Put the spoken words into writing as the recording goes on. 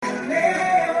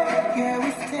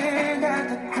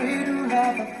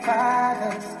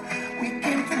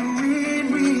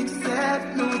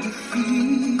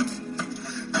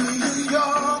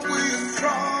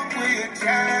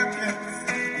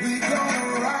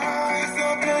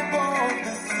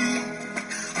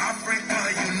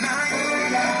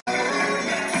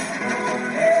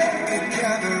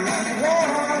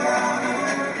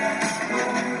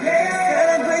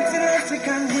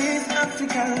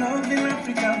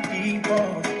African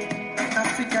people,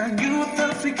 African youth,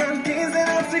 African kings, and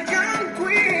African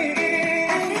queens.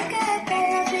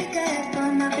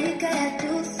 Africa,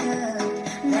 to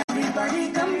serve.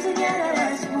 Everybody come together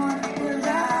as one. We'll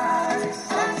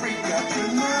rise. Africa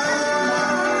tonight.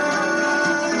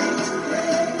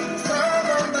 Stand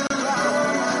on the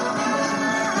line.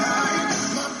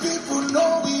 My people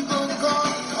know we gon'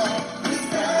 conquer. We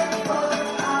stand for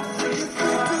Africa. If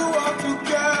we do all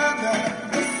together,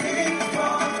 we sing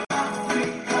for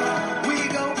Africa. We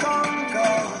gon'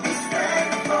 conquer. We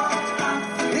stand for Africa.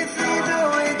 If we do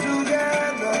it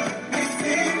together, we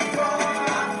sing for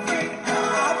Africa.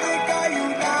 Africa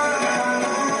unite.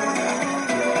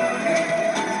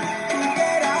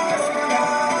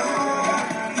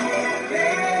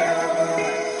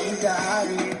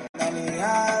 Itali,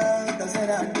 Daniel,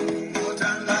 Tanzania,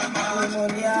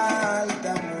 Colonial,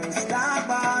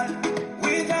 Mustafa.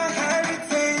 With a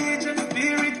heritage and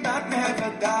spirit that never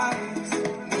dies.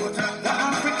 The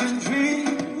African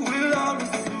dream will always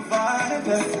survive.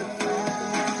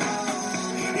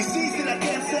 Ici c'est la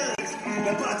guerre sainte,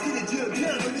 la patrie des dieux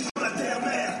bien venue sur la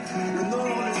terre-mère. Le nord,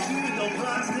 le sud,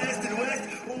 l'embrasse, l'est et l'ouest,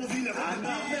 on vit le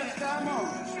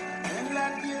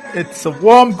It's a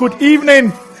warm good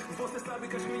evening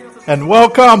and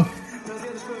welcome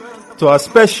to our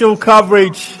special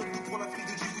coverage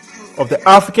of the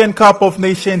African Cup of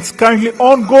Nations currently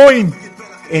ongoing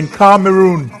in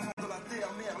Cameroon.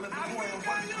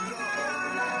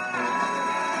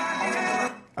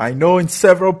 I know in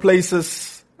several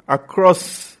places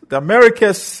across the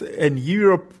Americas and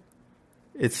Europe,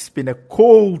 it's been a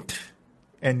cold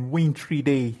and wintry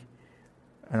day,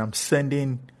 and I'm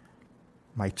sending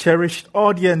my cherished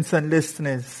audience and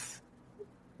listeners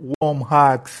warm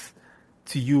hugs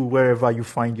to you wherever you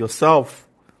find yourself,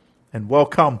 and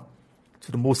welcome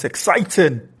to the most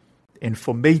exciting,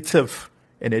 informative,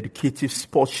 and educative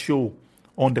sports show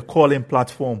on the call-in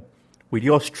platform with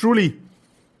yours truly,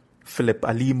 Philip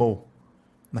Alimo.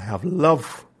 And I have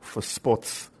love for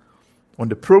sports. On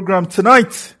the program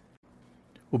tonight,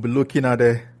 we'll be looking at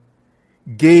the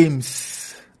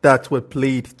games that were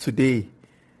played today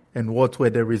and what were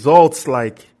the results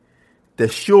like. The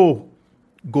show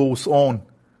goes on.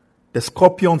 The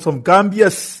Scorpions of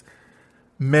Gambia's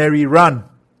merry run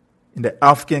in the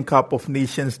African Cup of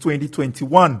Nations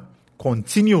 2021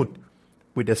 continued,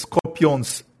 with the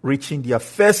Scorpions reaching their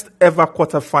first ever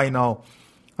quarterfinal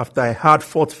after a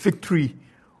hard-fought victory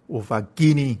over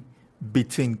Guinea,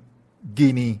 beating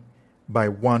Guinea by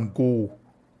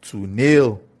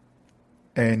 1-0.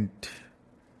 And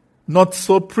not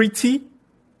so pretty,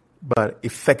 but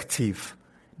effective.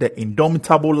 The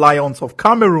indomitable Lions of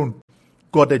Cameroon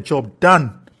got the job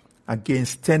done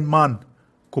against 10-man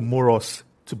Comoros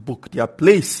to book their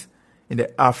place in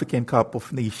the African Cup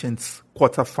of Nations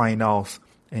quarterfinals,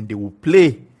 and they will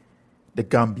play the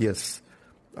Gambians.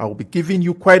 I will be giving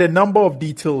you quite a number of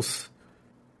details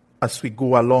as we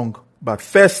go along, but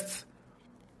first,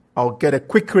 I'll get a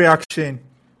quick reaction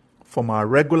from our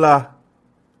regular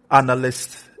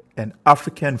analyst and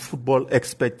African football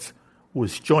expert who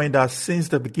has joined us since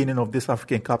the beginning of this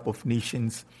African Cup of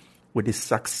Nations with a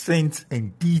succinct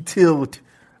and detailed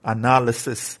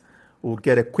analysis. We'll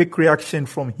get a quick reaction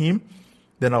from him,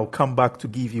 then I'll come back to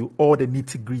give you all the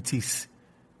nitty-gritties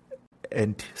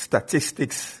and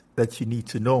statistics that you need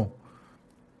to know.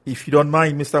 If you don't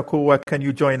mind, Mr. Kowa, can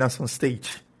you join us on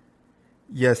stage?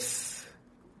 Yes.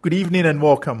 Good evening and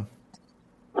welcome.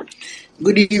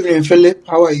 Good evening, Philip.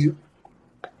 How are you?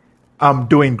 I'm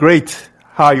doing great.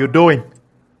 How are you doing?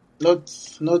 Not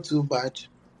too bad.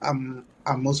 I'm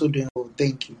also doing well.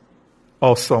 Thank you.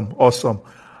 Awesome.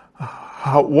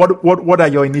 What are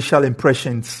your initial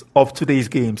impressions of today's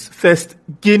games? First,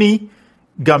 Guinea,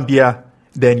 Gambia,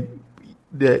 then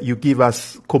you give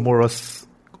us Comoros,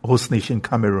 host nation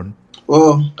Cameroon.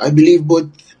 Well, I believe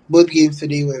both games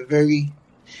today were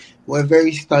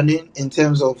very stunning in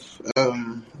terms of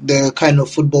the kind of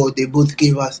football they both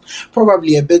gave us.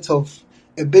 Probably a bit of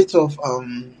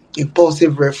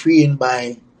impulsive refereeing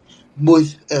by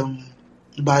both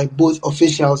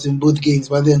officials in both games.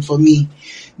 But then for me,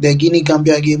 the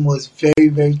Guinea-Gambia game was very,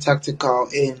 very tactical,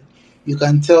 and you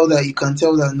can tell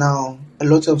that now a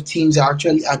lot of teams are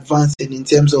actually advancing in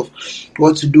terms of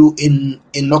what to do in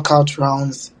knockout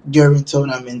rounds during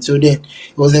tournaments. So then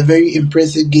it was a very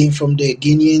impressive game from the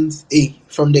Guineans and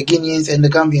the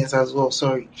Gambians as well.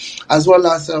 As well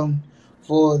as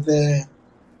for the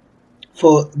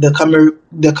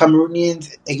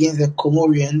Cameroonians against the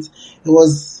Comorians. It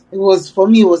was for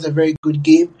me, it was a very good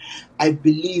game. I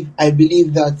believe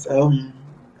that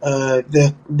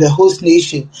the host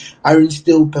nation aren't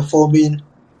still performing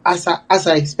as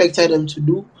I expected them to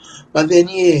do. But then,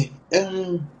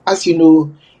 as you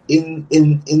know, in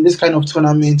this kind of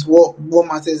tournament, what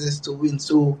matters is to win.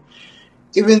 So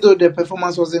even though the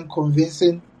performance wasn't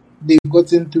convincing, they've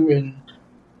gotten through, and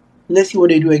let's see what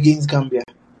they do against Gambia.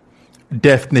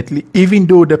 Definitely. Even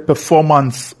though the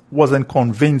performance wasn't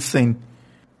convincing,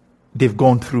 they've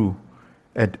gone through.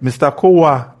 And Mr.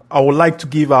 Kowa, I would like to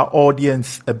give our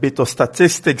audience a bit of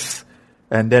statistics,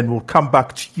 and then we'll come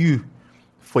back to you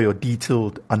for your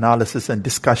detailed analysis and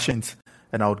discussions.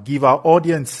 And I would give our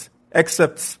audience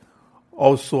excerpts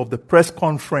also of the press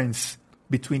conference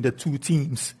between the two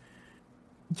teams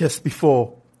just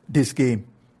before this game.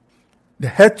 The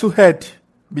head-to-head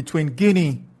between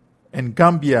Guinea and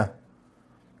Gambia,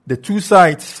 the two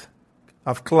sides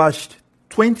have clashed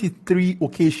 23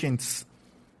 occasions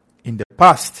in the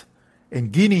past,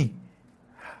 and Guinea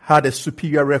had a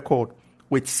superior record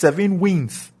with 7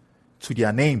 wins to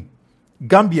their name.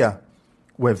 Gambia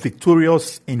were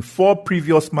victorious in 4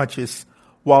 previous matches,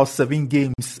 while 7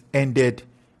 games ended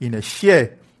in a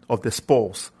share of the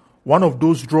spoils. One of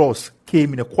those draws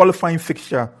came in a qualifying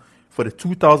fixture for the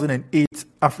 2008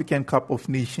 African Cup of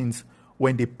Nations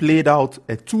when they played out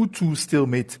a 2-2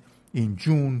 stalemate in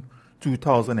June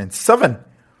 2007.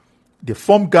 The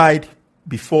form guide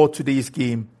before today's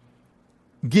game,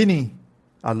 Guinea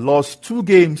had lost 2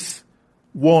 games,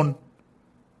 won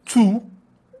 2,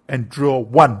 and draw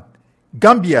 1.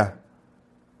 Gambia,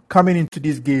 coming into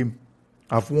this game,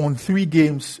 have won 3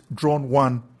 games, drawn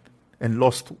 1, and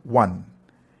lost 1.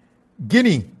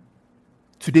 Guinea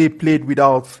today played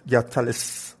without their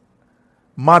talismanic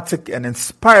and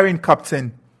inspiring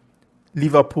captain,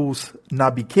 Liverpool's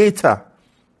Naby Keita,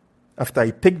 after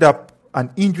he picked up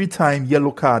an injury time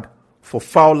yellow card for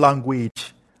foul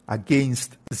language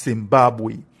against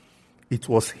Zimbabwe. It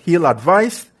was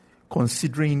ill-advised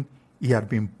considering he had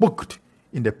been booked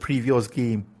in the previous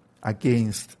game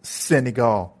against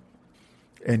Senegal.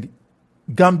 And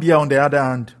Gambia, on the other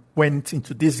hand, went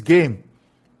into this game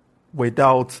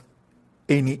without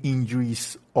any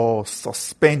injuries or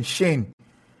suspension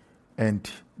and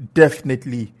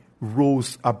definitely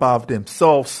rose above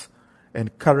themselves.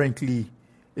 And currently,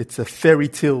 it's a fairy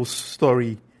tale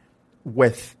story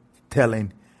worth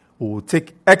telling. We will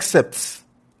take excerpts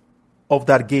of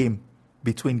that game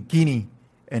between Guinea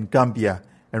and Gambia.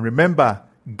 And remember,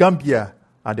 Gambia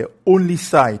are the only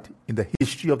side in the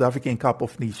history of the African Cup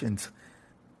of Nations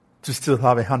to still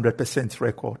have a 100%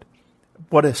 record.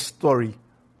 What a story.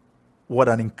 What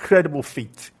an incredible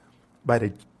feat by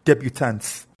the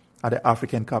debutants at the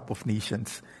African Cup of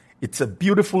Nations. It's a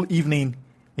beautiful evening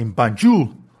in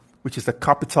Banjul, which is the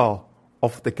capital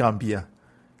of the Gambia.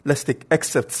 Let's take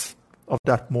excerpts of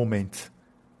that moment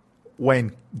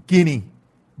when Guinea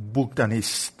booked an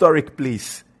historic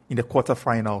place in the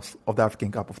quarterfinals of the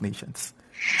African Cup of Nations.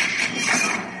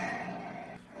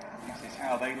 This is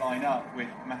how they line up, with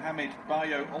Mohamed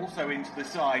Bayo also into the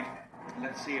side.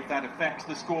 Let's see if that affects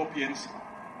the Scorpions,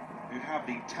 who have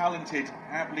the talented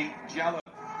Abli Jallow.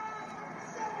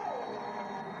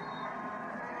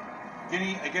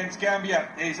 Guinea against Gambia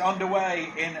is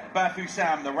underway in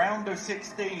Bafoussam, the round of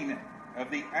 16 of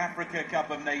the Africa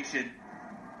Cup of Nations.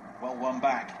 Well won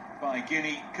back by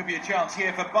Guinea. Could be a chance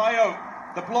here for Bayo.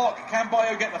 The block. Can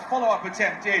Bayo get the follow-up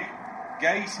attempt in?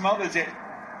 Gay smothers it.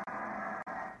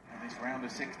 And this round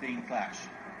of 16 clash.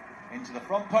 Into the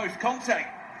front post. Conte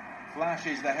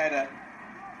flashes the header.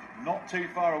 Not too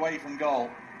far away from goal.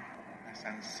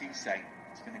 Hassan Cisse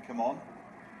is going to come on.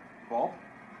 Bob.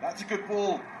 That's a good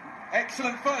ball.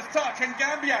 Excellent first touch, and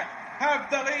Gambia have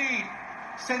the lead.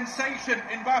 Sensation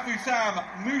in Bafoussam.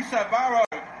 Moussa Barrow.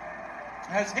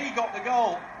 Has he got the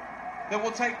goal that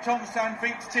will take Tom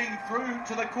Sanfik's team through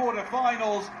to the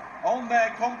quarter-finals on their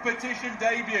competition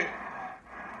debut?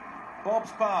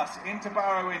 Bob's pass into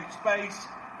Barrow in space.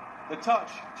 The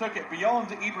touch took it beyond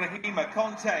Ibrahima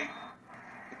Conte.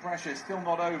 The pressure still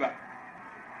not over.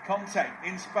 Conte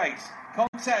in space.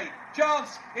 Conte,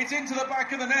 chance, it's into the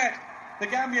back of the net. The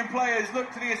Gambian players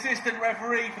look to the assistant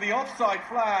referee for the offside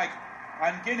flag,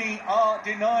 and Guinea are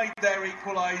denied their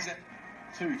equaliser.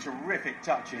 2 terrific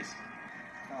touches.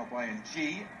 Foul by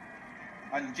Ng.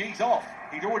 And Ng's off.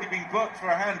 He'd already been booked for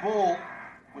a handball,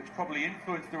 which probably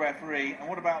influenced the referee. And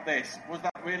what about this? Was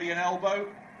that really an elbow?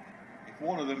 If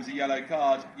one of them's a yellow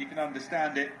card, you can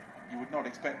understand it. You would not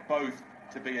expect both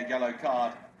to be a yellow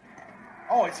card.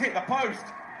 Oh, it's hit the post.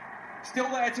 Still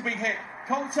there to be hit.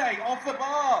 Conte off the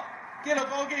bar.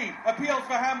 Gilavogi appeals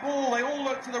for handball. They all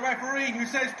look to the referee, who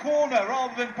says corner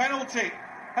rather than penalty.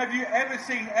 Have you ever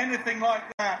seen anything like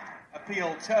that?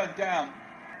 Appeal turned down.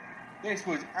 This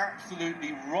was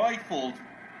absolutely rifled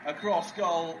across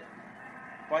goal.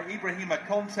 by Ibrahima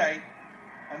Conte,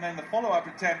 and then the follow-up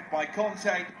attempt by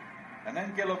Conte, and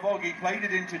then Gilavogi played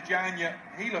it into Janya.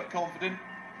 He looked confident.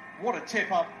 What a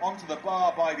tip up onto the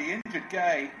bar by the injured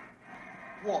Gay.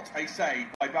 What a save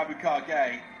by Babukar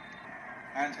Gay.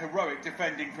 And heroic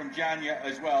defending from Janya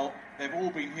as well. They've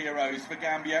all been heroes for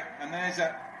Gambia. And there's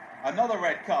another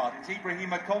red card. It's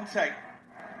Ibrahima Conte.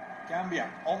 Gambia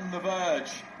on the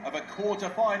verge of a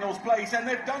quarter-finals place, and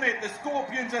they've done it. The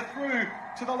Scorpions are through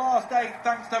to the last 8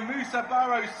 thanks to Musa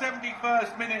Barrow's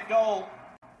 71st minute goal.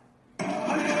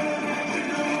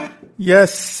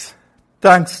 Yes,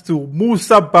 thanks to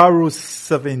Musa Barrow's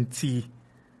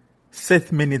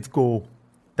 76th minute goal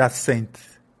that sent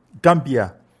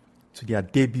Gambia to their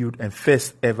debut and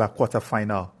first ever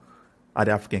quarter-final at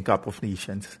the African Cup of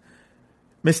Nations.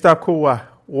 Mr. Kowa,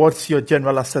 what's your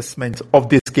general assessment of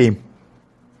this game?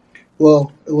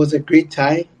 Well, it was a great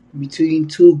tie between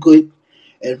two good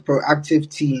and proactive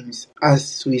teams,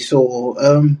 as we saw.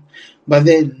 But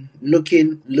then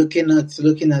looking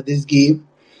at this game,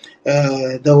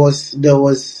 there was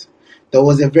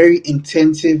a very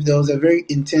intensive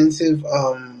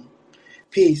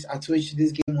pace at which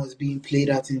this game was being played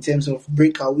at in terms of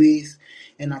breakaways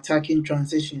and attacking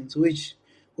transitions, which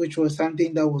was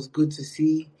something that was good to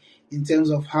see in terms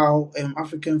of how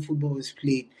African football is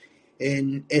played.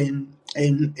 And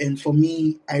for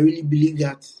me, I really believe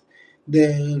that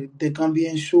the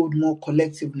Gambians showed more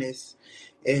collectiveness,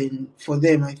 and for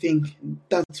them, I think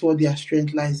that's what their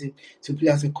strength lies in, to play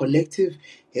as a collective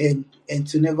and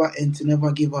to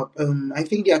never give up. I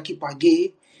think their keeper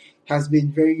Gay has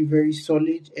been very, very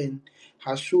solid and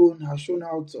has shown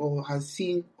out, or has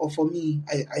seen, or for me,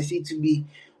 I see it to be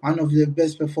one of the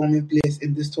best performing players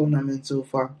in this tournament so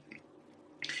far.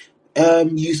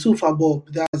 Yusuf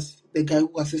Abob, that's the guy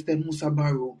who assisted Musa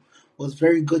Barrow, was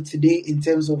very good today in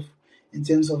terms of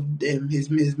his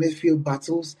midfield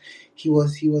battles. He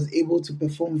was able to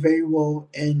perform very well,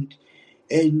 and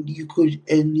you could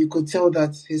tell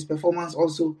that his performance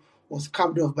also was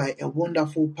capped off by a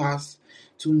wonderful pass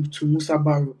to Musa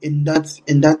Barrow in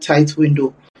that tight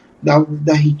window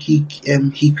that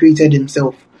he created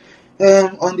himself.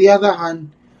 On the other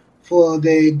hand, for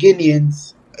the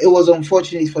Guineans, it was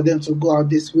unfortunate for them to go out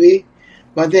this way,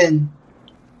 but then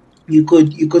you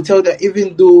could tell that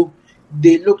even though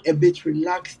they looked a bit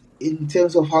relaxed in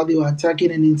terms of how they were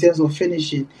attacking and in terms of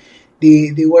finishing,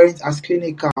 they weren't as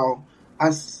clinical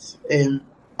as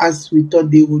we thought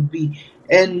they would be.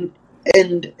 And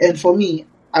for me,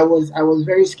 I was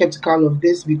very skeptical of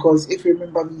this, because if you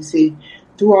remember me say,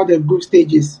 throughout the group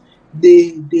stages,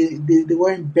 they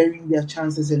weren't burying their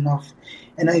chances enough,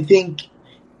 and I think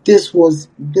this was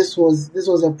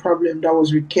a problem that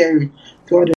was recurring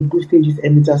throughout the group stages,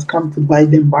 and it has come to bite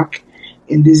them back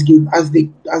in this game as they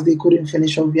couldn't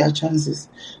finish off their chances.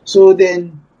 So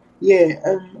then,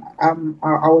 I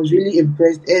was really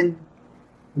impressed. And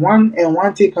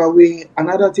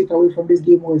another takeaway from this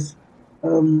game was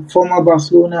former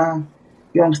Barcelona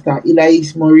youngster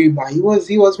Elias Moriba.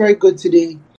 He was very good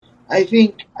today. I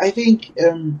think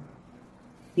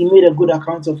he made a good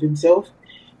account of himself.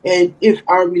 And if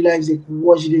RB Leipzig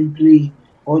watched him play,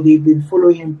 or they've been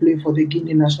following him play for the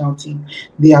Guinea national team,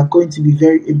 they are going to be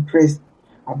very impressed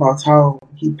about how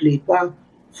he played. But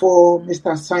for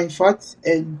Mr. Seinfeld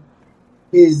and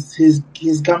his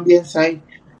Gambian side,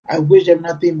 I wish them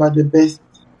nothing but the best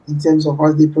in terms of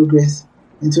how they progress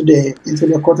into the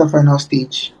quarterfinal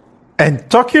stage. And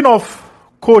talking of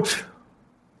Coach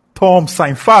Tom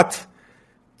Seinfeld,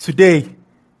 today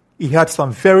he had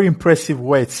some very impressive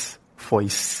words for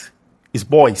his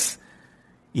boys.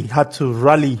 He had to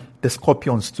rally the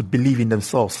Scorpions to believe in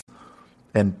themselves.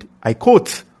 And I quote,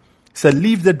 he said,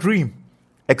 "Live the dream,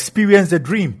 experience the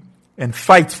dream, and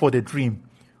fight for the dream.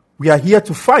 We are here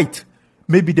to fight.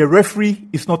 Maybe the referee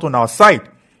is not on our side.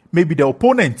 Maybe the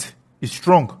opponent is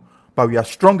strong, but we are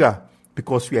stronger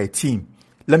because we are a team."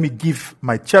 Let me give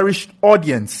my cherished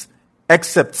audience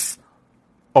excerpts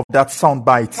of that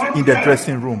soundbite in the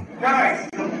dressing room. Guys,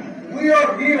 we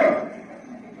are here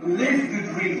to live the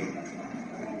dream,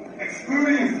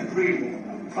 experience the dream,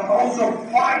 but also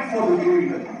fight for the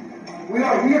dream. We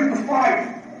are here to fight.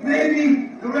 Maybe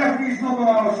the referee is not on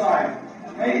our side.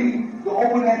 Maybe the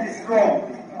opponent is strong.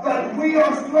 But we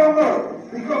are stronger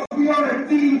because we are a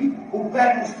team who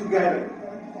battles together.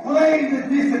 Play the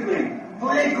discipline,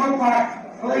 play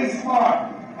compact, play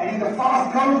smart, and in the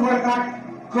fast counter-attack,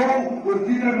 go with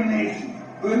determination.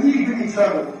 Believe in each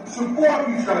other, support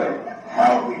each other,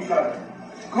 help each other.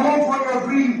 Go for your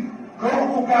dream, go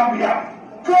for Gambia.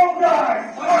 Go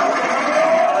guys!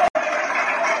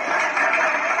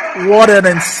 What an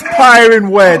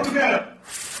inspiring word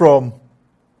from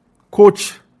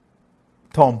Coach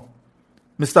Tom.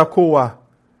 Mr. Kowa,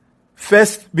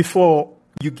 first, before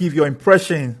you give your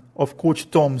impression of Coach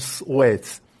Tom's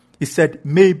words, he said,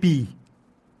 maybe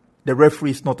the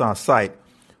referee is not on our side.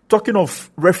 Talking of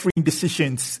refereeing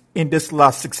decisions in this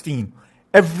last 16,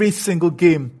 every single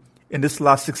game in this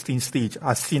last 16 stage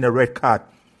has seen a red card.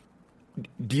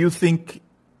 Do you think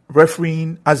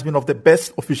refereeing has been of the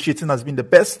best, officiating has been the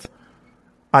best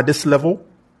at this level?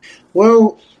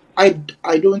 Well, I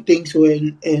don't think so.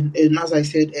 And as I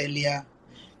said earlier,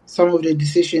 some of the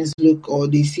decisions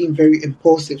they seem very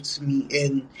impulsive to me.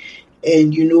 And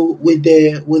with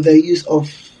the use of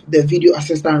the video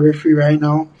assistant referee right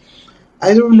now,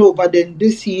 I don't know, but then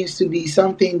this seems to be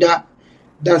something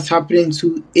that's happening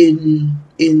to in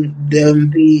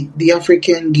the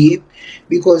African game,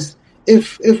 because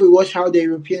if we watch how the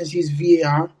Europeans use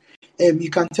VAR, you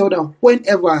can tell that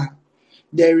whenever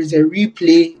there is a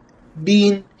replay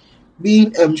being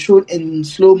shown in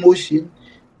slow motion,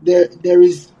 there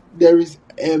is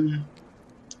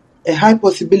a high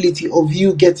possibility of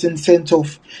you getting sent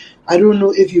off. I don't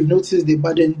know if you've noticed it,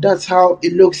 but then that's how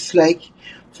it looks like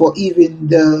for even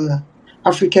the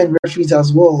African referees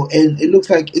as well. And it looks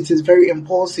like it is very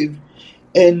impulsive.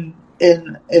 And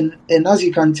as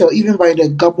you can tell, even by the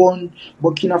Gabon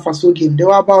Burkina Faso game, there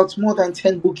were about more than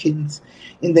 10 bookings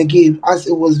in the game, as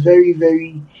it was very,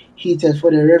 very heated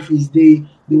for the referees. They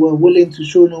were willing to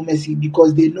show no mercy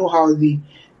because they know how the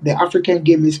African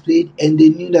game is played, and they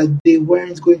knew that they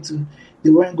weren't going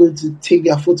to take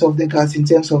their foot off the gas in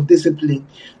terms of discipline.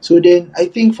 So then I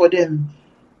think for them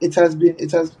it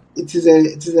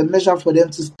is a measure for them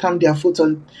to stamp their foot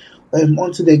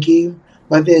onto the game.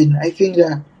 But then I think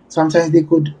that sometimes they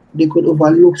could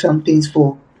overlook some things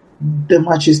for the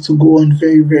matches to go on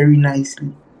very, very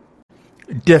nicely.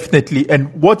 Definitely.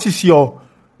 And what is your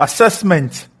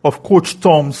assessment of Coach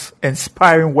Tom's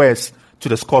inspiring words to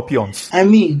the Scorpions? I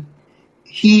mean,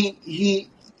 he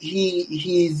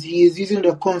is using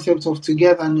the concept of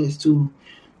togetherness to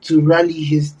rally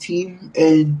his team,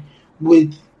 and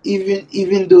with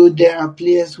even though there are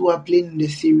players who are playing in the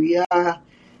Serie A,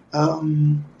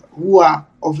 who are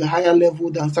of a higher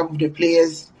level than some of the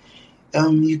players,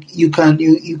 you can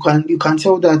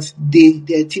tell that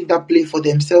they're a team that play for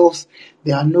themselves.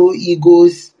 There are no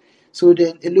egos, so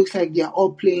then it looks like they are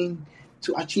all playing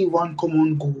to achieve one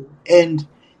common goal, and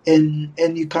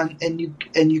you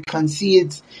can see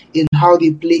it in how they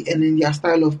play and in their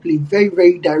style of play. Very,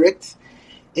 very direct,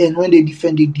 and when they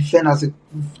defend as a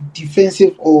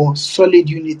defensive or solid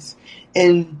unit.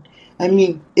 And I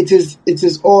mean, it is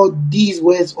all these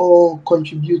words all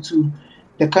contribute to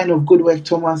the kind of good work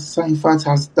Thomas Sainfat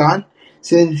has done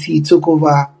since he took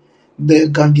over the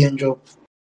Gambian job.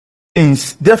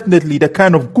 It's definitely the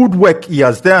kind of good work he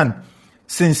has done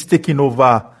since taking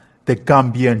over the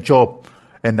Gambian job.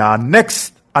 And our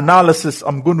next analysis,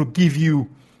 I'm going to give you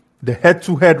the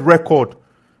head-to-head record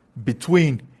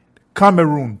between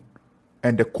Cameroon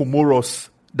and the Comoros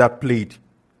that played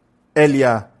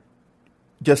earlier,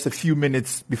 just a few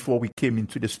minutes before we came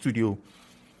into the studio.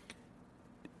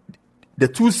 The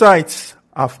two sides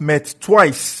have met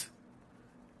twice.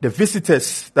 The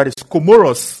visitors, that is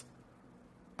Comoros,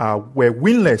 were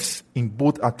winless in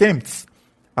both attempts,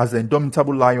 as the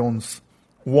Indomitable Lions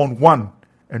won one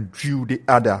and drew the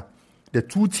other. The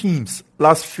two teams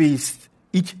last faced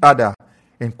each other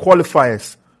in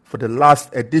qualifiers for the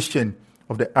last edition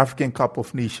of the African Cup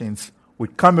of Nations,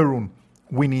 with Cameroon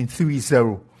winning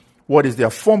 3-0. What is their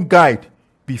form guide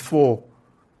before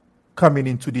coming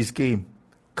into this game?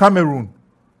 Cameroon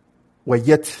were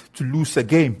yet to lose a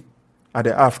game at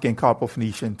the African Cup of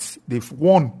Nations. They've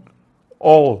won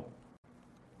all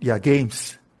their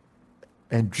games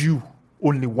and drew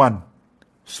only one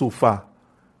so far,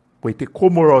 with the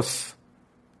Comoros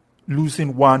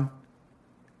losing one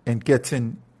and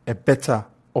getting a better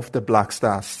of the Black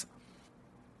Stars.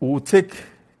 We will take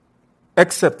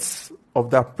excerpts of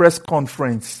that press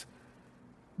conference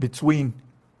between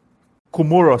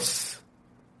Comoros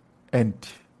and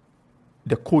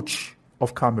the coach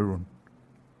of Cameroon.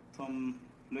 Some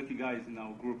lucky guys in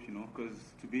our group, because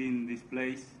to be in this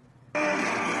place,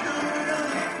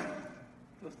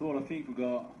 first of all, I think we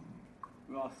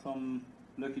are some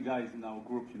lucky guys in our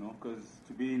group, because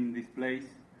to be in this place,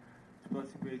 to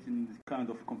participate in this kind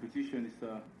of competition is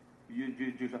a huge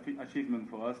achievement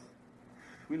for us.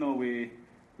 We know we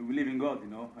believe in God,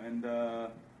 and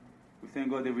we thank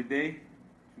God every day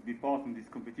to be part in this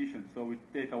competition. So we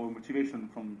take our motivation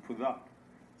for that.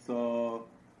 So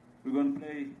we're going to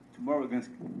play tomorrow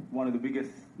against one of the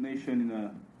biggest nations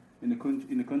in the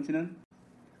continent.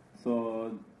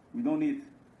 So we don't need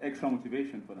extra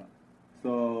motivation for that.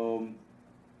 So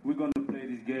we're going to play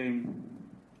this game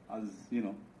as you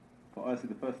know, for us it's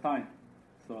the first time.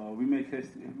 So we make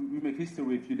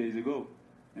history a few days ago,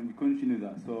 and we continue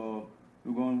that. So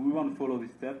we want to follow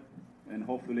this step, and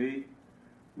hopefully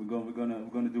we're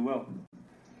gonna do well.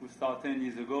 We started 10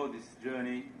 years ago this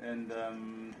journey, and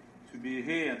to be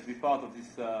here and to be part of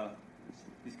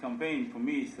this campaign for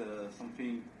me is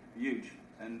something huge.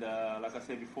 And like I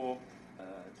said before,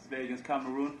 to play against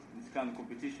Cameroon in this kind of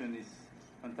competition is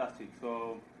fantastic.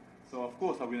 So of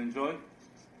course I will enjoy,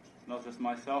 not just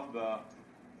myself, but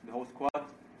the whole squad.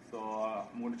 So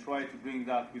I'm going to try to bring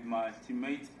that with my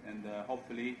teammates, and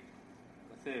hopefully,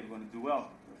 like I say, we're going to do well.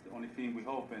 That's the only thing we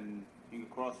hope, and fingers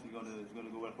crossed it's going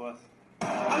to go well for us.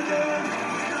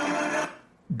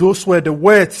 Those were the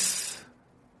words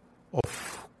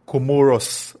of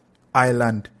Comoros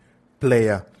Island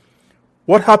player.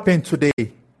 What happened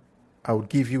today? I will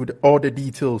give you all the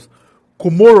details.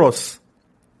 Comoros,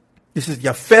 this is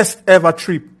their first ever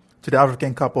trip to the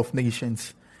African Cup of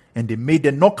Nations, and they made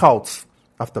the knockouts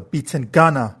after beating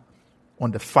Ghana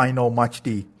on the final match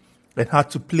day, and had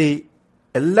to play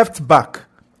a left back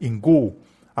in goal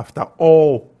after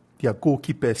all their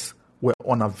goalkeepers were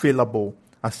unavailable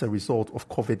as a result of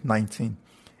COVID-19,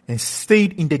 and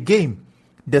stayed in the game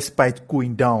despite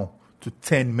going down to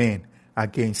 10 men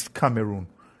against Cameroon.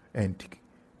 And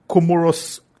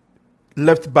Comoros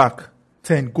left back,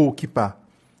 10 goalkeeper,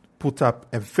 put up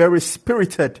a very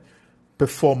spirited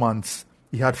performance.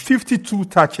 He had 52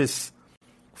 touches,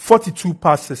 42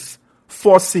 passes,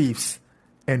 4 saves,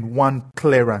 and 1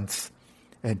 clearance.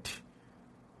 And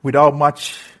without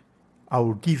much, I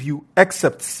will give you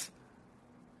excerpts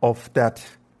of that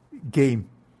game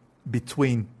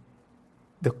between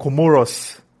the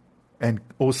Comoros and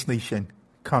host nation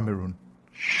Cameroon.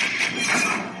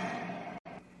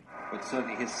 But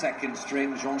certainly his second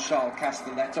string, Jean-Charles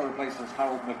Castelletto, replaces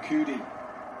Harold Makudi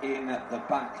in the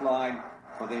back line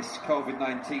for this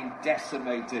COVID-19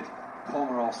 decimated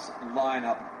Comoros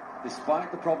lineup. Despite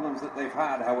the problems that they've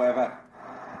had, however,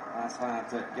 has had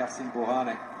Yacine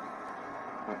Bouhane,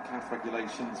 but CAF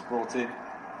regulations brought in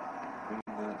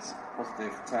that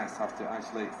positive test have to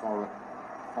isolate for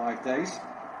 5 days.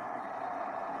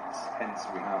 Hence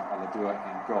we have Aladua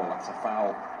in goal. That's a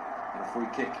foul and a free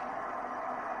kick.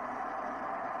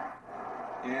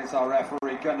 Here's our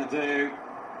referee going to do.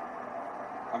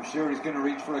 I'm sure he's going to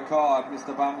reach for a card,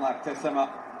 Mr. Bamlak Tessema.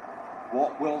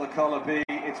 What will the colour be?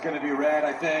 It's going to be red,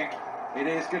 I think. It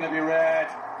is going to be red.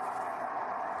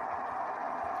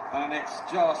 And it's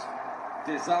just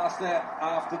disaster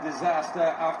after disaster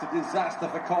after disaster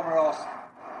for Comoros.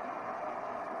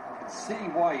 You can see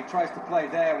why he tries to play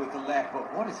there with the left,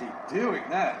 but what is he doing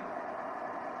there?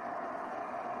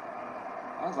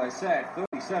 As I said,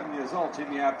 37 years old,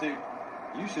 Jimmy Abdu.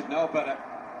 You should know better.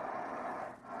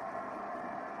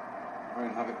 We're going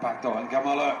to have it back though, and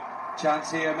Gamala.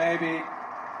 Chance here, maybe.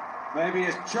 Maybe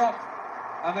it's chopped.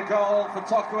 And the goal for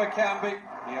Toko Ekambi.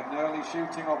 He had an early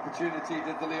shooting opportunity,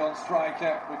 did the Lyon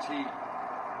striker, which he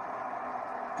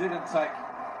didn't take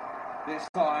this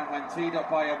time when teed up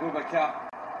by Abubakar.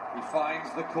 He finds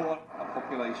the corner. A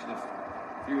population of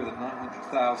fewer than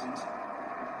 900,000.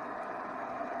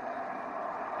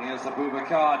 Here's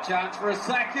Abubakar. Chance for a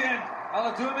second.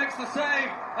 Aladou makes the save.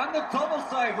 And the double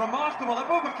save. Remarkable.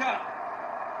 Abubakar.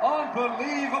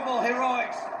 Unbelievable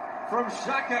heroics from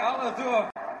Shaka Aladou.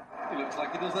 He looks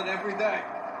like he does that every day.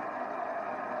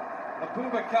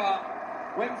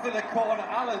 Abubakar went for the corner.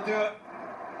 Aladou.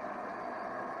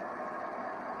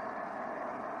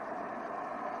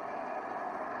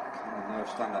 I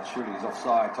understand that surely he's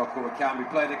offside. Toko Ekambi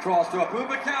played across to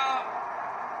Abubakar,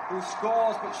 who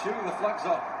scores, but surely the flag's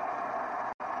up.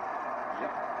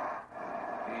 Yep.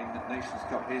 In Nations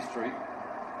Cup history,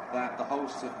 that the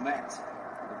hosts have met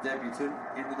the debutant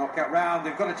in the knockout round.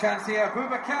 They've got a chance here.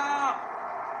 Abubakar,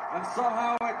 and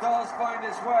somehow it does find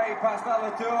its way past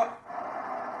Aladou.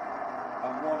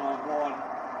 And one-on-one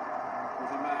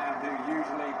with a man who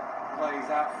usually plays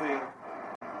outfield.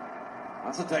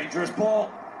 That's a dangerous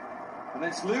ball. And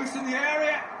it's loose in the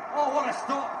area. Oh, what a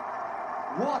stop.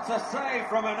 What a save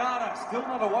from Anana. Still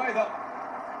not away, though.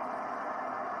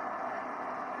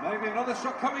 Maybe another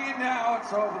shot coming in now.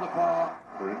 It's over the bar.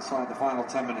 We're inside the final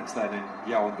 10 minutes then in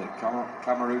Yaoundé.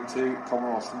 Cameroon 2,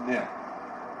 Comoros 0.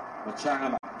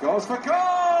 Machangama goes for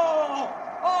goal!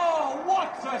 Oh,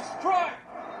 what a strike!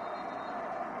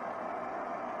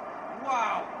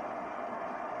 Wow.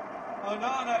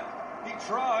 Anana, he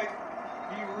tried.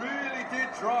 He really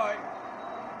did try.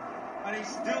 And he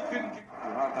still couldn't. He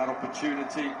had that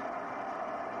opportunity.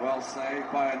 Well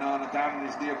saved by Anana down in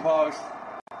his near post.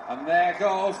 And there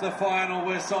goes the final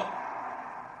whistle.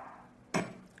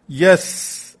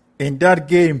 Yes, in that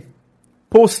game,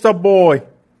 poster boy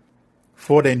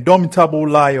for the indomitable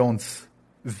Lions,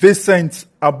 Vincent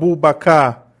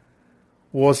Abubakar,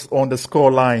 was on the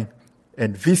scoreline.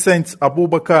 And Vincent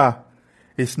Abubakar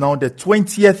is now the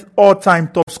 20th all-time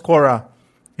top scorer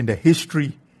in the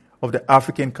history of the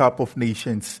African Cup of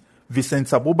Nations. Vincent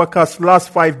Abubakar's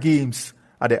last 5 games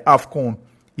at the AFCON,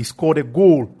 he scored a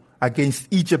goal against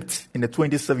Egypt in the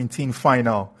 2017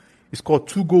 final. He scored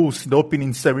 2 goals in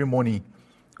the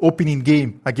opening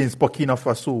game against Burkina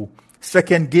Faso.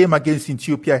 Second game against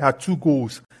Ethiopia, he had 2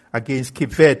 goals against Cape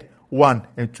Verde, 1.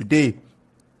 And today,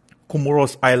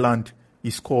 Comoros Island, he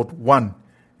scored 1.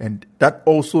 And that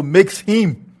also makes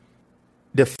him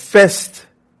the first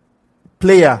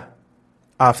player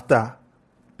after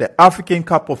the African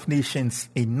Cup of Nations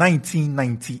in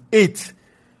 1998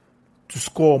 to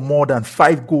score more than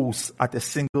 5 goals at a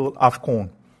single AFCON.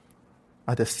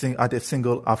 At a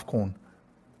single AFCON.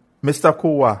 Mr.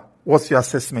 Kowa, what's your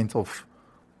assessment of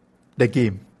the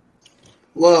game?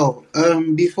 Well,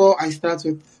 before I start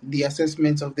with the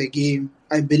assessment of the game,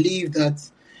 I believe that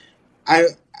I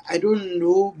don't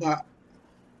know, but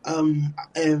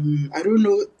I don't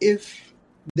know if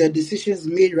the decisions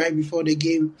made right before the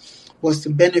game was to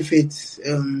benefit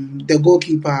the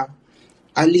goalkeeper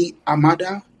Ali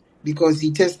Amada, because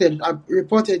he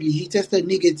reportedly tested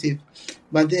negative,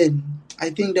 but then I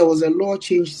think there was a law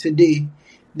change today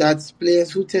that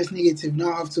players who test negative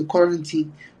now have to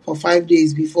quarantine for 5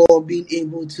 days before being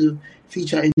able to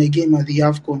feature in the game at the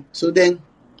AFCON. So then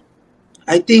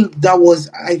I think in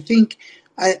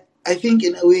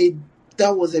a way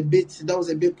that was a bit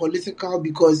political,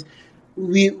 because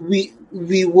we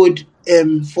would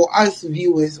for us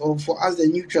viewers, or for us the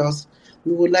neutrals,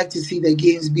 we would like to see the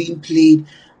games being played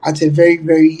at a very,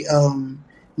 very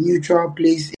neutral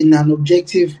place in an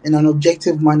objective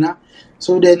manner.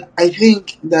 So then I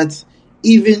think that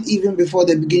even before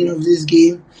the beginning of this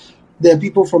game, the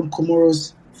people from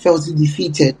Comoros felt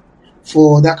defeated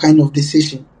for that kind of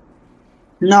decision.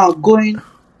 Now going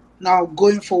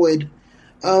forward,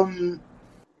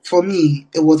 for me,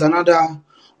 it was another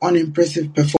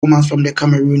unimpressive performance from the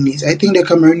Cameroonians. I think the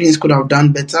Cameroonians could have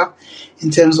done better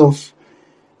in terms of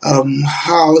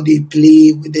how they play,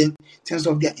 in terms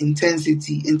of their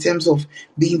intensity, in terms of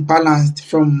being balanced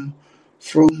from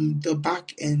the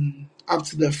back and up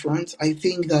to the front. I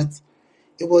think that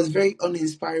it was very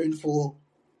uninspiring for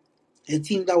a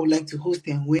team that would like to host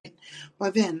and win.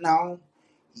 But then now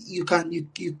you can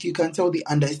tell they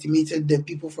underestimated the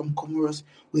people from Comoros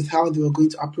with how they were going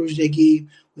to approach the game,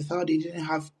 with how they didn't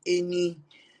have any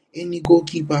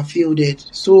goalkeeper fielded.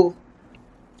 So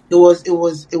it was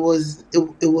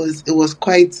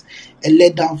quite a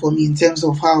letdown for me in terms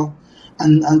of how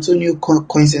Antonio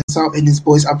Coensensao and his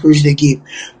boys approached the game.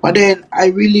 But then I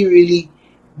really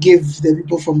give the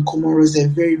people from Comoros a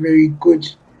very, very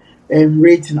good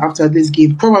rating after this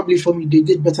game. Probably for me, they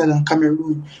did better than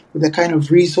Cameroon with the kind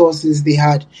of resources they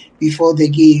had before the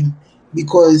game,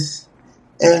 because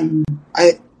I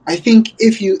think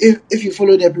if you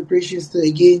follow their preparations to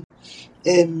the game,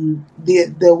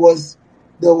 there was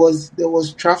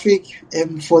traffic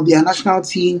for their national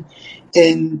team,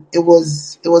 and it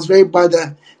was very bad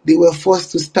that they were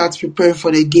forced to start preparing for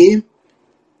the game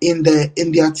in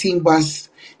their team bus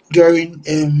during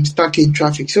stuck in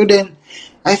traffic. So then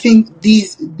I think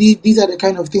these are the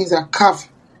kind of things that CAF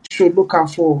should look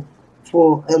out for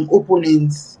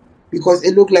opponents, because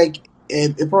it looked like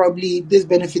it probably this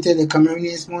benefited the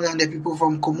Cameroonians more than the people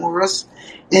from Comoros.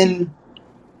 And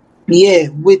yeah,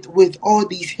 with all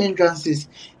these hindrances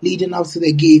leading up to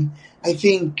the game, I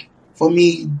think for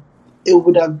me it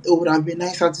would have been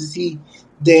nicer to see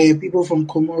the people from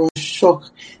Comoros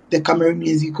shock the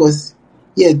Cameroonians, because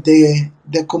the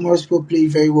Comoros people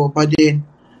played very well, but then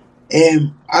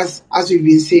as we've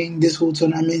been saying this whole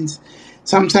tournament,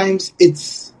 sometimes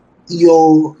it's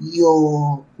your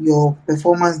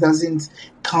performance doesn't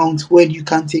count when you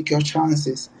can't take your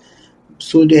chances.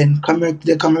 So then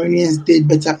the Cameroonians did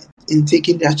better in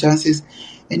taking their chances,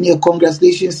 and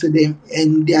congratulations to them.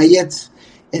 And they are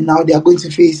now they are going to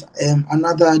face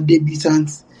another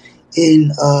debutant in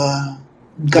the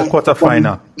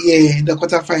quarterfinal. The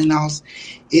quarterfinals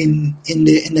in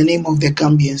the name of the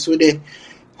Gambian. So then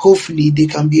hopefully they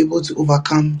can be able to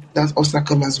overcome that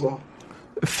obstacle as well.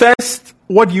 First,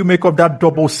 what do you make of that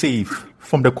double save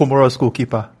from the Comoros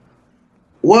goalkeeper?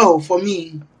 Well, for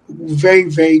me, very,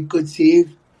 very good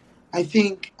save. I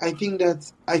think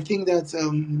that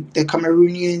the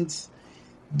Cameroonians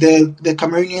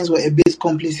were a bit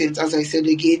complacent. As I said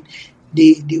again,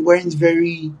 they weren't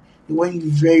very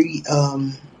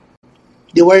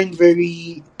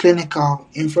clinical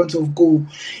in front of goal.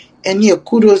 And yeah,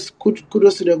 kudos to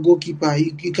the goalkeeper.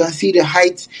 You can see the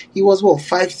height. He was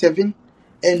 5'7",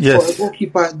 and for a Yes.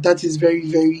 goalkeeper, that is very,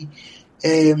 very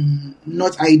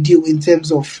not ideal in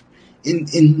terms of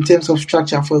in terms of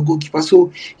structure for a goalkeeper.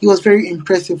 So he was very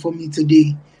impressive for me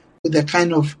today with the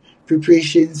kind of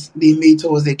preparations they made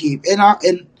towards the game.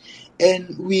 And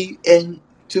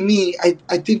to me,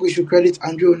 I think we should credit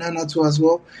Andre Onana too as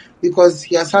well, because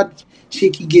he has had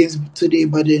shaky games today,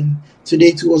 but then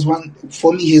today too was one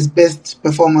for me his best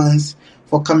performance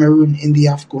for Cameroon in the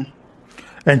AFCON.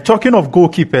 And talking of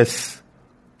goalkeepers,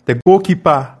 the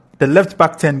left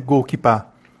back 10 goalkeeper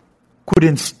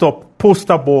couldn't stop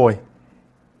poster boy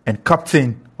and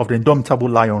captain of the Indomitable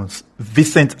Lions,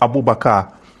 Vincent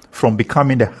Aboubakar, from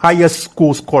becoming the highest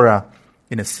goal scorer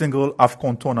in a single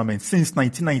AFCON tournament since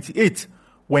 1998,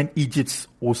 when Egypt's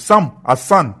Osam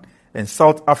Hassan and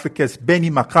South Africa's Benny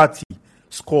McCarthy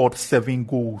scored 7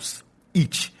 goals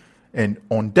each. And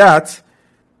on that,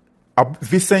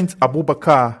 Vincent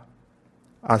Aboubakar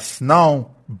has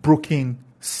now broken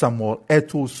Samuel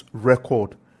Eto'o's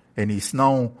record, and has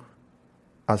now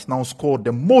scored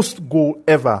the most goal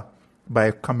ever by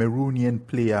a Cameroonian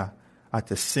player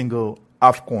at a single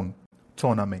AFCON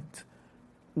tournament.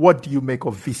 What do you make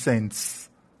of Vincent's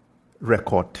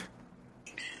record?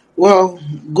 Well,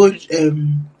 good.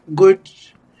 Good.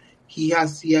 He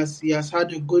has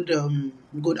had a good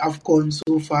AFCON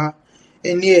so far,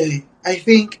 and yeah, I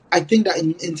think that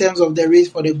in terms of the race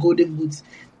for the Golden Boots,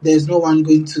 there's no one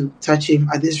going to touch him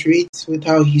at this rate with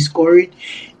how he's scoring.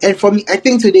 And for me, I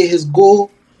think today his goal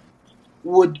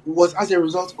was as a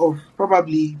result of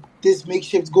probably this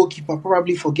makeshift goalkeeper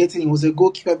probably forgetting he was a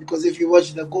goalkeeper, because if you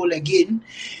watch the goal again,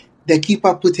 the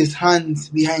keeper put his hands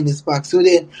behind his back. So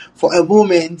then, for a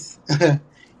moment,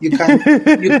 you can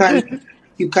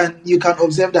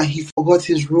observe that he forgot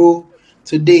his role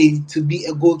today to be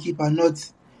a goalkeeper, not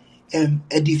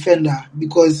a defender.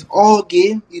 Because all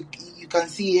game you can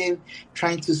see him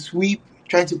trying to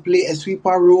play a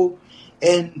sweeper role,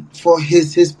 and for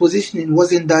his positioning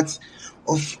wasn't that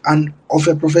of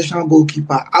a professional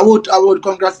goalkeeper. I would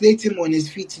congratulate him on his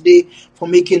feet today for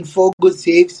making 4 good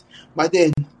saves, but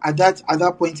then at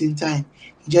that point in time,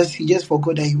 he just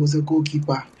forgot that he was a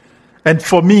goalkeeper. And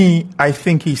for me, I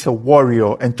think he's a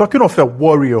warrior. And talking of a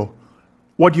warrior,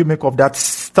 what do you make of that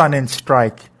stunning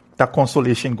strike, that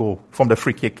consolation goal from the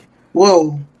free kick?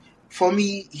 Well, for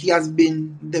me, he has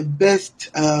been the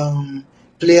best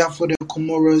player for the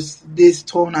Comoros this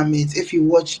tournament. If you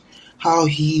watch how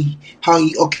he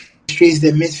orchestrates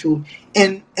the midfield,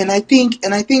 and I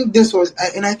think this was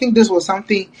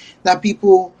something that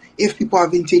if people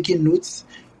have been taking notes,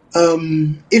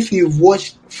 if you've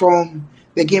watched from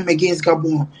the game against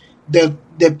Gabon,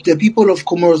 the people of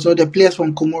Comoros, or the players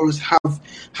from Comoros,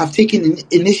 have taken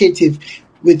initiative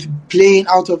with playing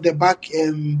out of the back.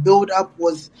 Build up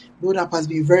has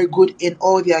been very good in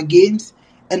all their games,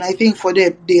 and I think for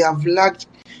them they have lacked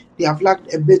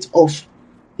a bit of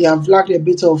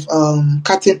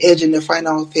cutting edge in the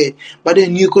final third. But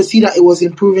then you could see that it was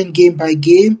improving game by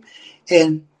game,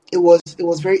 and it was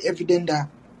very evident that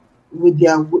with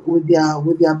their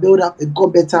build up, it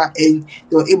got better, and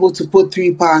they were able to put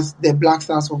 3 past the Black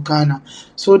Stars of Ghana.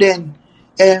 So then,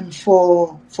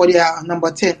 for their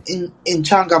number 10 in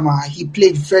Changama, he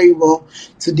played very well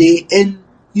today, and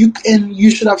you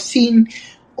should have seen,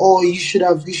 or you should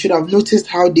have noticed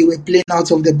how they were playing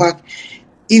out of the back,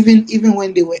 even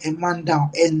when they were a man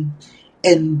down, and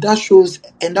that shows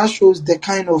the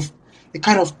kind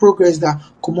of progress that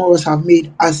Comoros have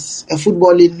made as a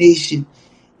footballing nation.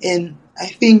 And I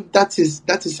think that is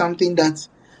something that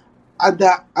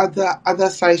other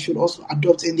sides should also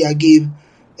adopt in their game,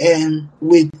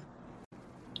 with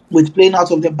playing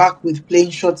out of the back, with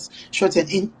playing short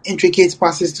and intricate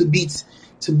passes to beat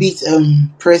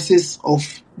presses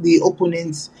of the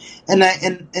opponents. And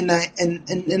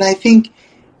I think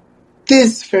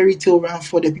this fairy tale run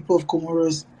for the people of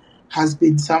Comoros has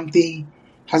been something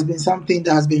that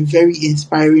has been very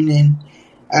inspiring, and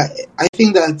I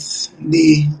think that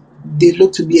they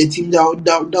look to be a team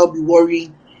that'll be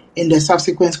worrying in the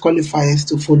subsequent qualifiers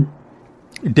to follow.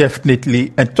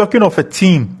 Definitely. And talking of a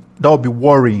team that'll be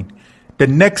worrying, the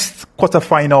next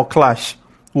quarterfinal clash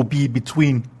will be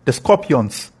between the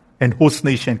Scorpions and host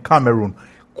nation Cameroon.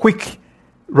 Quick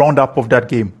roundup of that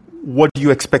game. What do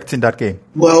you expect in that game?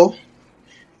 Well,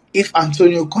 if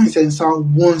Antonio Conceição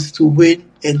wants to win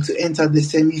and to enter the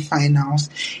semi-finals,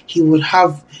 he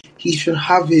should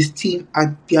have his team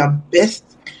at their best,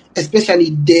 especially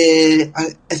the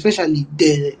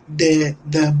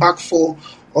back 4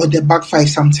 or the back 5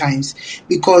 sometimes,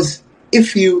 because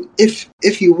if you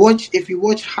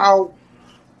watch how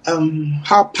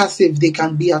how passive they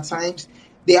can be at times.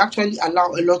 They actually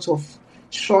allow a lot of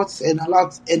shots and a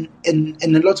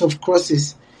lot of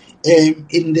crosses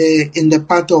in the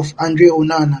path of Andre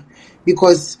Onana,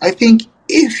 because I think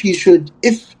if you should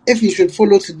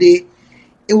follow today,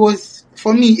 it was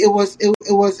for me it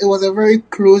was a very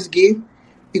close game,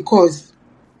 because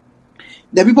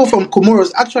the people from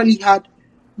Comoros actually had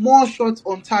more shots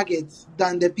on target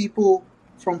than the people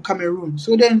from Cameroon.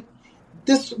 So then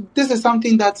this is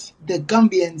something that the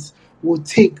Gambians will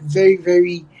take very,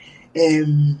 very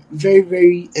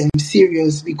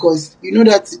serious, because you know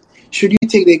that should you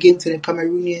take the game to the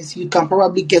Cameroonians, you can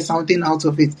probably get something out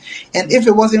of it. And if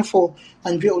it wasn't for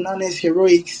Andre Onana's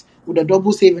heroics with a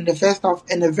double save in the first half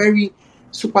and a very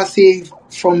super save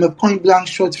from a point blank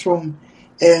shot from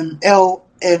El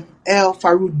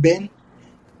Farouk Ben,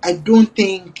 I don't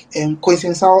think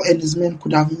Koisensao and his men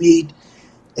could have made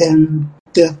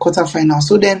the quarterfinal.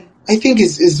 So then I think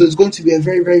it's going to be a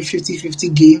very, very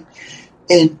 50-50 game,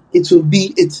 and it will be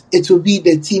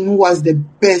the team who has the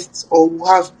best or who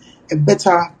have a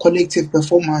better collective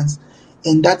performance,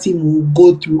 and that team will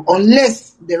go through,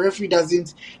 unless the referee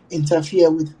doesn't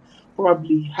interfere with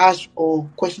probably harsh or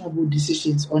questionable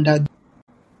decisions on that.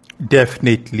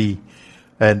 Definitely.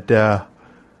 And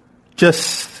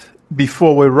just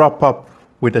before we wrap up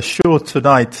with the show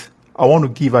tonight, I want to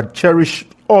give a cherished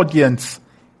audience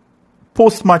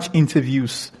post-match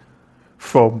interviews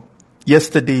from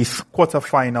yesterday's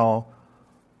quarterfinal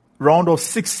round of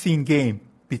 16 game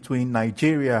between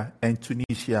Nigeria and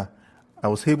Tunisia. I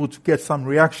was able to get some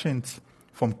reactions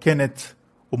from Kenneth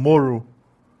Omoru,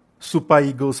 Super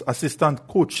Eagles assistant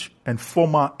coach and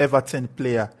former Everton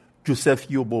player Joseph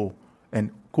Yobo,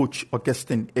 and coach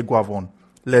Augustine Eguavon.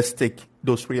 Let's take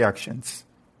those reactions.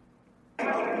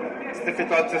 It's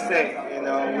difficult to say. We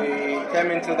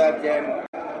came into that game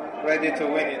ready to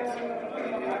win it.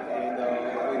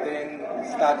 We didn't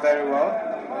start very well.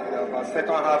 But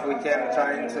second half we came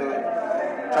trying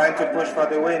to push for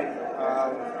the win.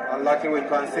 Unlucky we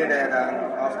conceded, and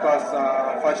of course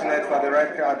fortunate for the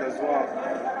red card as well.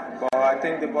 But I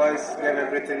think the boys gave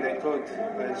everything they could.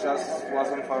 It just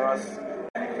wasn't for us.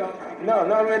 No,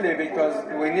 not really, because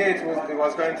we knew it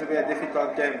was going to be a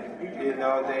difficult game.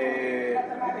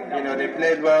 They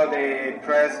played well, they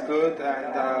pressed good,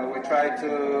 and we tried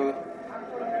to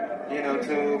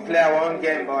play our own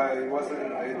game, but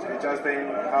it just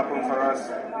didn't happen for us.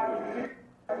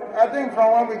 I think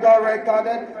from when we got red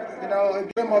carded, a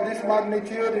game of this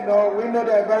magnitude, we know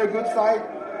they're a very good side,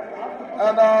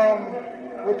 and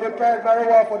we prepared very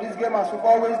well for this game, as we've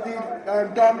always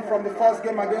done from the first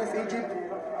game against Egypt.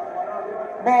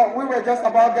 But we were just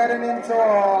about getting into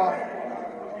our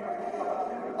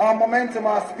momentum,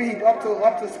 our speed, up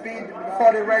to speed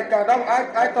before the red card.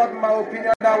 I thought, in my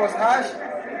opinion, that was harsh,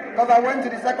 because I went to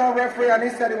the second referee and he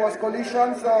said it was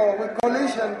collision. So with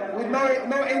collision, with no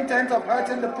intent of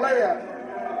hurting the player,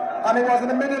 and it was in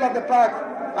the middle of the park.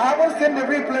 I haven't seen the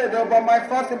replay though, but my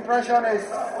first impression is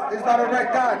that a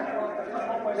red card.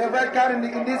 A red card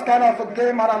in this kind of a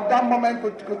game, and at that moment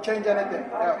could change anything.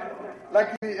 Yeah. I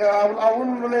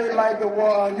wouldn't really like the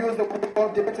word, use the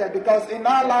word debated, because in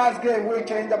our last game we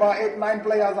changed about 8-9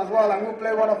 players as well, and we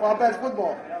played one of our best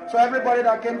football. So everybody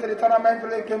that came to the tournament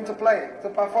really came to play, to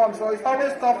perform. So it's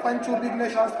always tough when two big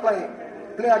nations play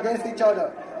against each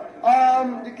other.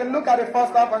 You can look at the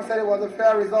first half and say it was a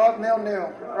fair result,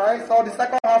 0-0, right? So the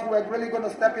second half we were really going to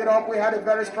step it up. We had a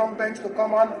very strong bench to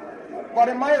come on. But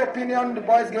in my opinion, the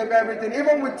boys gave everything.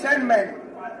 Even with 10 men,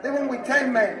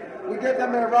 we gave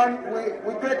them a run.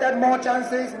 We created more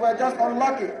chances. We were just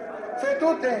unlucky. So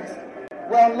two things.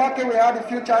 We're unlucky. We had a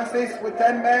few chances with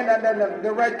 10 men, and then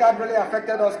the red card really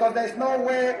affected us, because there's no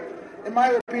way, in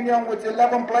my opinion, with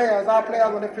 11 players, our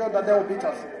players on the field, that they will beat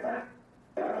us.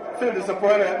 Feel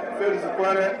disappointed.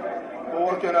 But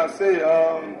what can I say?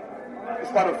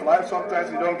 It's part of life.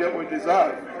 Sometimes you don't get what you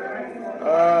deserve.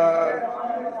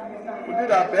 We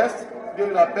did our best, gave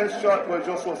it our best shot, but it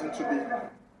just wasn't to be.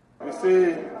 We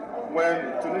see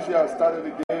when Tunisia started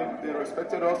the game, they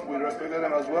respected us, we respected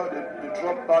them as well. They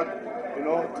dropped back, to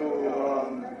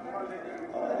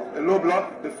a low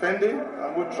block defending,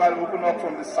 and we try to open up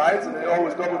from the sides, and they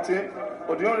always double team.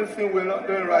 But the only thing we're not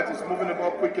doing right is moving the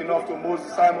ball quick enough to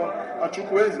Moses Simon and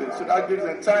Chukwueze, so that gives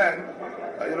them time,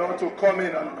 to come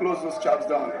in and close those chaps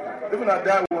down. Even at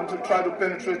that, we want to try to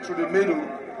penetrate through the middle,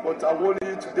 but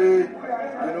Awoli today,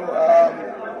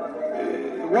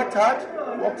 worked hard,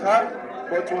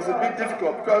 but it was a bit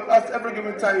difficult, because at every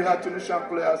given time you had Tunisian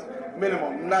players,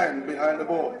 minimum 9 behind the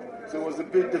ball. So it was a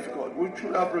bit difficult. We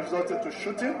should have resorted to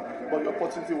shooting, but the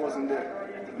opportunity wasn't there.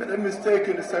 Made a mistake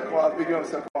in the second half, beginning of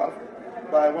the second half.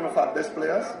 by one of our best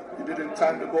players. He didn't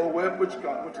time the goal well, which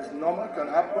is normal, can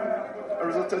happen, and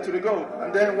resulted to the goal.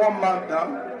 And then one man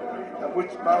down,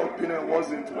 which my opinion was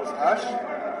harsh,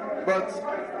 but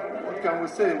what can we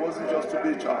say? It wasn't just to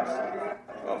be Charles.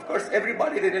 Of course,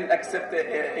 everybody didn't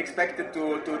expect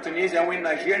to Tunisia win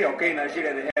Nigeria. Okay,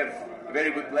 Nigeria, they have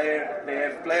very good player.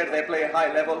 They play a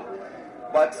high level.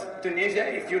 But Tunisia,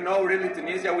 if you know really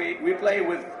Tunisia, we play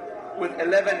with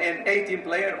 11 and 18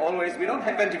 players always. We don't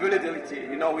have individuality.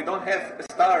 You know, we don't have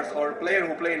stars or players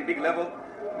who play in big level,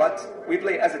 but we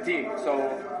play as a team.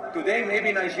 So today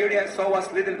maybe Nigeria saw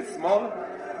us a little bit small,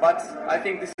 but I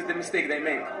think this is the mistake they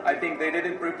make. I think they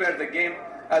didn't prepare the game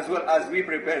as well as we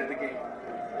prepared the game.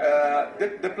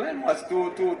 The plan was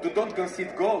to don't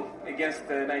concede goal against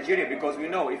Nigeria, because we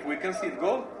know if we concede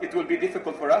goal, it will be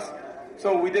difficult for us.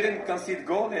 So we didn't concede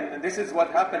goal, and this is what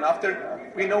happened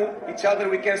after. We know each other,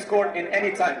 we can score in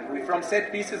any time. We from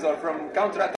set pieces or from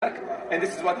counter-attack, and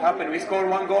this is what happened. We score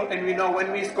one goal, and we know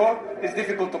when we score, it's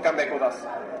difficult to come back with us.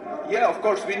 Yeah, of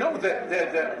course, we know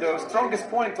the strongest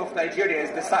point of Nigeria is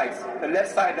the sides, the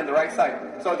left side and the right side.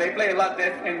 So they play a lot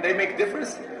there, and they make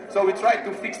difference. So we try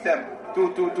to fix them,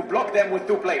 to block them with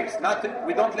two players.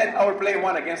 We don't let our play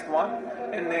one against one,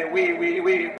 and we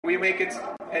make it,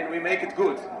 and we make it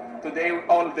good. Today,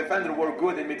 all defenders were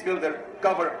good, and midfielder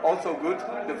cover also good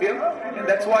the field, and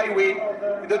that's why we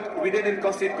didn't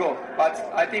concede goal. But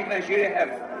I think Nigeria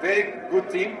have very good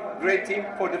team, great team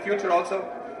for the future also.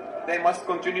 They must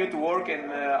continue to work,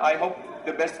 and I hope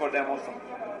the best for them also.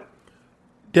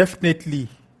 Definitely,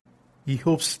 he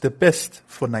hopes the best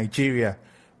for Nigeria.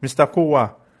 Mr.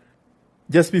 Kowa,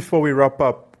 just before we wrap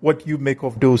up, what do you make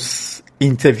of those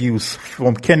interviews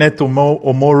from Kenneth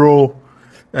Omoro,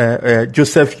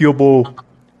 Joseph Yobo,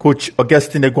 Coach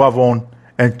Augustine Eguavon,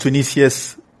 and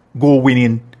Tunisia's goal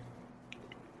winner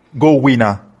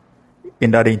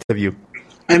in that interview?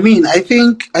 I mean, I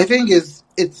think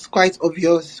it's quite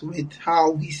obvious with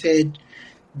how we said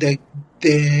the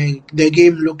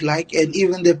game looked like, and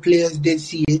even the players did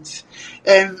see it.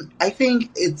 I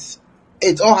think it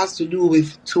all has to do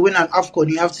with, to win an AFCON,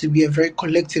 you have to be a very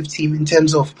collective team in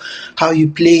terms of how you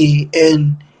play,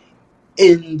 and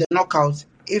in the knockouts,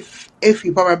 if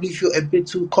you probably feel a bit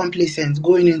too complacent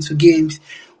going into games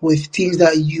with teams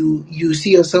that you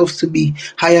see yourselves to be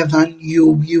higher than, you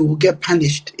will get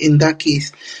punished in that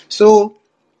case. So,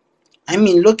 I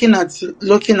mean, looking at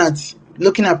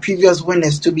previous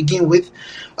winners to begin with,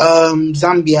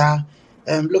 Zambia,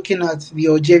 looking at the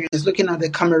Algerians, looking at the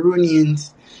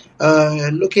Cameroonians,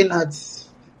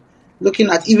 looking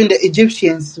at even the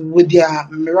Egyptians with their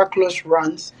miraculous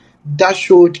runs, that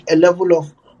showed a level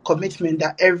of commitment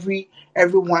that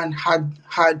everyone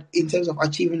had in terms of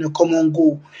achieving a common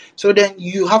goal. So then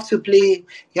you have to play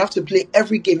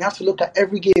every game. You have to look at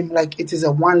every game like it is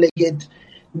a one-legged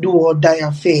do or die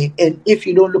affair. And if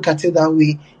you don't look at it that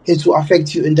way, it will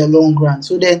affect you in the long run.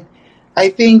 So then I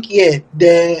think, the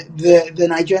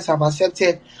Nigerians have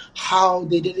accepted how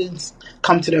they didn't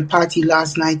come to the party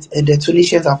last night, and the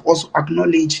Tunisians have also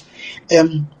acknowledged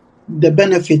the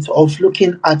benefit of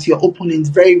looking at your opponents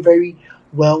very, very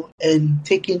well and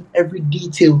taking every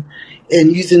detail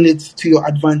and using it to your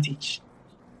advantage.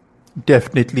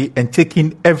 Definitely, and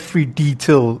taking every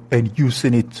detail and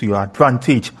using it to your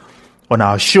advantage. On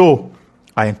our show,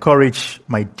 I encourage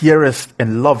my dearest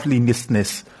and lovely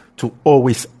listeners to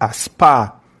always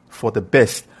aspire for the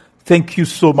best. Thank you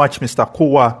so much, Mr.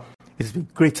 Kowa. It's been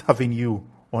great having you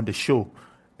on the show.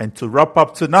 And to wrap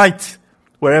up tonight,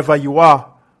 wherever you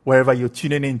are, wherever you're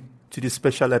tuning in to this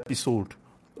special episode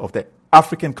of the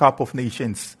African Cup of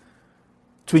Nations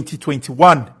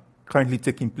 2021, currently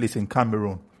taking place in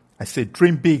Cameroon, I say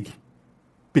dream big,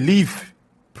 believe,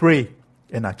 pray,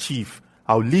 and achieve.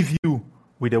 I'll leave you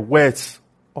with the words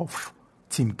of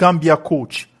Team Gambia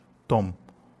coach Tom,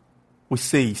 who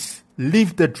says,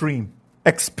 live the dream,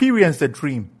 experience the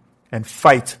dream, and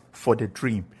fight for the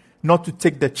dream. Not to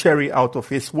take the cherry out of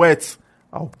his words,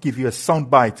 I'll give you a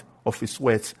soundbite of his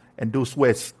words, and those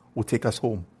words will take us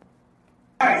home.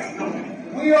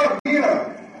 We are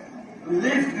here to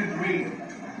live the dream,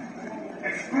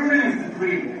 experience the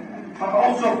dream, but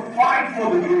also fight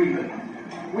for the dream.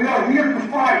 We are here to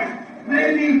fight.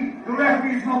 Maybe the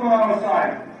referee is not on our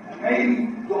side. Maybe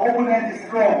the opponent is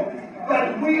strong.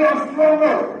 But we are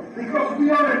stronger because we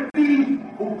are a team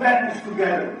who battles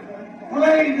together.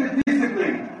 Play the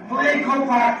discipline, play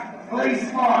compact, play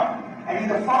smart. And in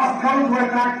the fast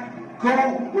counter-attack, go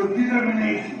with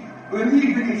determination.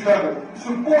 Believe in each other,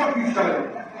 support each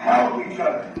other, help each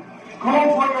other.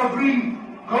 Go for your dream,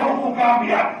 go for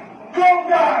Gambia. Go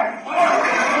guys!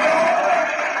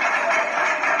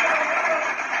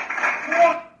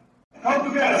 All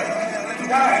together.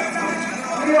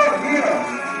 Guys, we are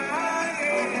here.